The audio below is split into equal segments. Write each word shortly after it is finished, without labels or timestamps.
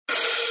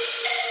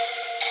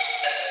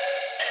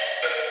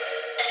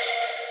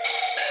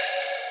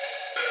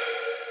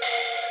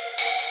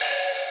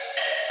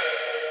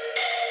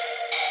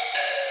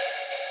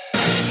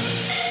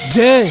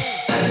Jay,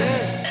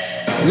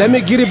 let me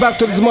get it back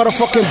to this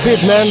motherfucking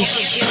beat, man.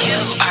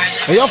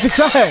 Hey, yo,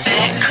 feature head.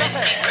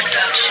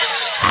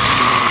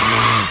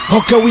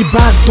 Okay, we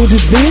back to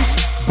this beat,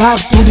 back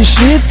to this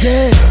shit.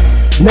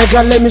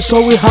 Nigga, let me show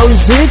you how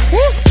is it.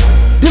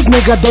 This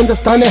nigga don't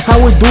understand how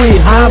we do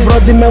it. I've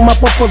already made my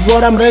purpose,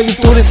 but I'm ready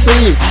to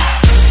receive.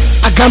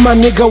 I got my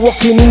nigga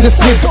walking in the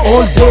street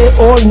all day,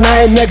 all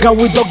night, nigga,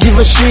 we don't give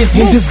a shit.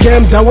 In this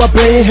game that we're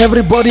playing,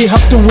 everybody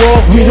have to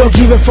walk. We don't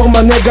give a fuck,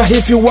 my nigga,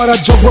 if you wanna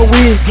joke with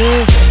we.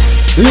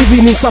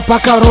 Living in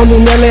Sapaka,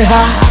 running LA.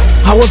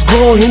 I was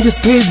going in the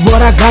street, but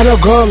I got a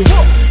gun.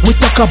 We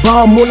talk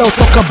about mula, we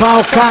talk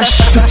about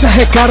cash. Ficha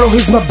Hecaro,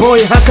 he's my boy,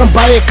 I can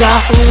buy a car.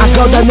 I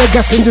got the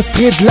niggas in the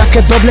street like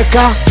a double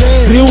car.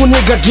 Real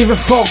nigga give a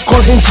fuck,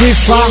 call him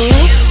Chifa.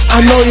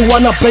 I know you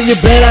wanna play, you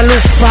better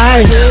look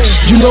fine.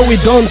 You know we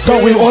don't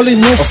talk, we only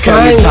need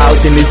signs. We out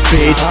in this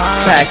beat,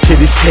 back to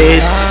the shit.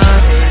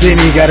 Then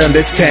you gotta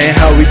understand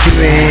how we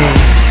doing.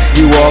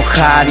 We walk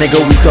hard, nigga,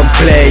 we don't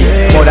play.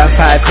 More than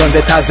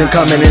 500,000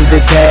 coming in the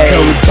day.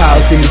 We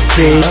out in this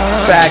beat,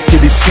 back to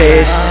the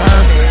shit.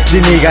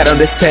 Then you gotta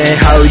understand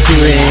how we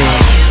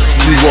doing.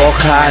 We walk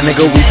hard,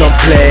 nigga, we don't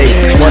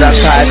play. More than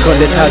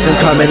 500,000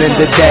 coming in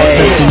the day.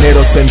 Soy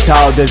dinero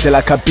sentado desde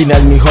la cabina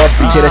en mi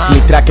hobby. Quieres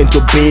mi track en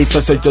tu beat, so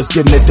just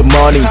give me the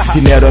money.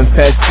 Dinero en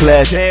first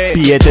class,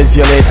 billetes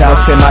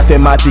violetas. Sé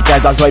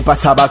matemáticas, las doy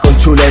pasaba con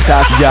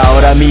chuletas. Y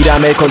ahora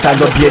mírame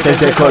contando billetes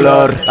de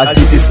color. Las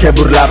bitches que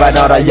burlaban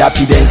ahora ya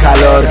piden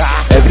calor.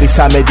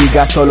 Brisa me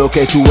digas todo lo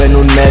que tú en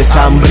un mes.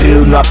 I'm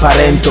real, no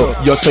aparento,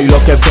 yo soy lo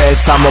que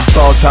ves. I'm a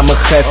boss, I'm a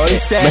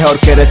jefe, mejor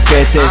que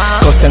respetes.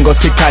 Cos tengo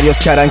sicarios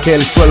que harán que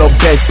el suelo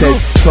beses.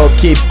 So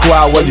keep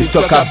quiet when you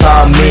talk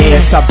about me.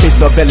 Esa bitch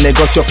no del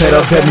negocio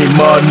pero de mi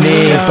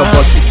money.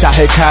 Topo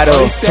fichaje caro,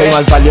 soy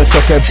más valioso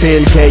que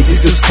Bill Gates y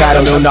sus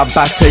caros. De una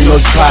base y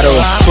los paro.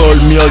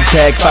 Full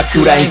music,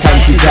 factura en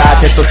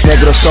cantidad. Estos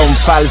negros son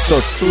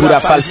falsos, pura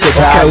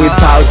falsedad. Okay, we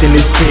out in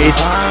this beat,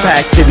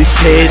 back to the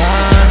shit.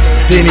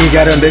 Then you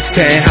gotta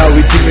understand how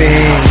we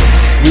doing.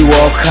 We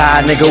walk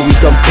hard, nigga, we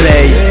don't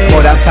play.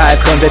 More than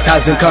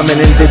 500,000 coming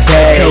in the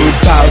day. We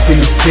out in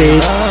this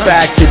beat,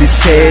 back to the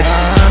shit.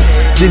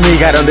 Then you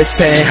gotta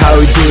understand how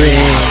we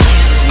doing.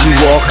 We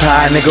walk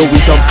hard, nigga, we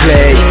don't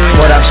play.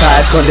 More than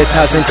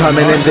 500,000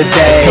 coming in the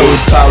day.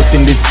 We out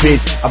in this beat,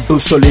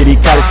 abuso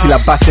lirical. Si la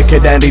base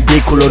queda en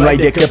ridículo, no hay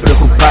de qué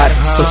preocupar.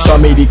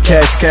 Sosomiri, ¿qué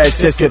es?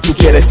 Si es que tú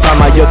quieres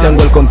fama, yo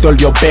tengo el control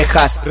de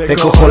ovejas.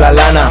 Recojo la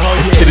lana,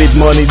 street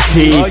money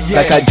G.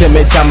 La calle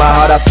me llama,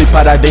 ahora fui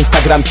para de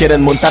Instagram,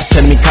 quieren montarse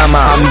en mi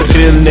cama. I'm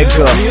real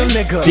nigga,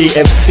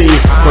 DMC.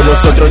 Con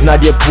nosotros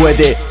nadie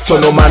puede,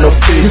 solo mano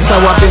free. This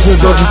our business,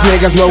 though these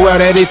niggas know we're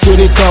ready to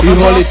the top. You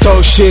only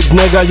talk shit,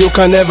 nigga, you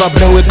can never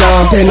bring with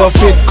them. They no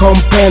fit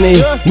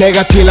company,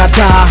 nigga till I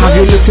die. Have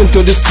you listened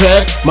to this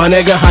track? My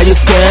nigga, how you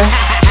scared?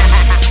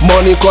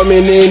 Money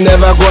coming in,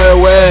 never go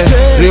away.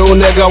 Real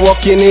nigga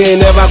walking in,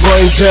 never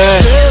going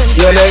jail.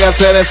 Yo nigga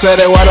said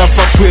they wanna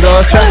fuck with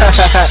us.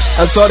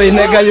 I'm sorry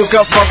nigga, you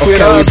can fuck with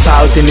us. We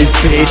out in this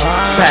beat,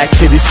 back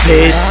to the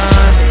shit.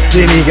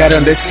 Then you gotta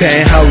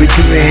understand how we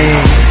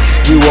doing.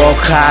 We walk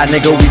hard,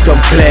 nigga, we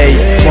don't play.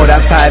 More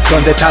than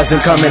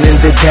 500,000 coming in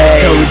the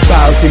day. We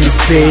out in this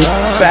beat,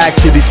 back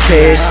to the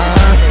shit.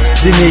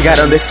 Then you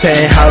gotta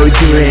understand how we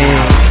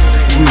doing.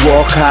 We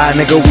walk hard,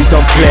 nigga, we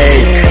don't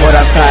play. More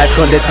than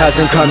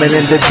 500,000 coming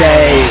in the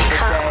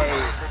day.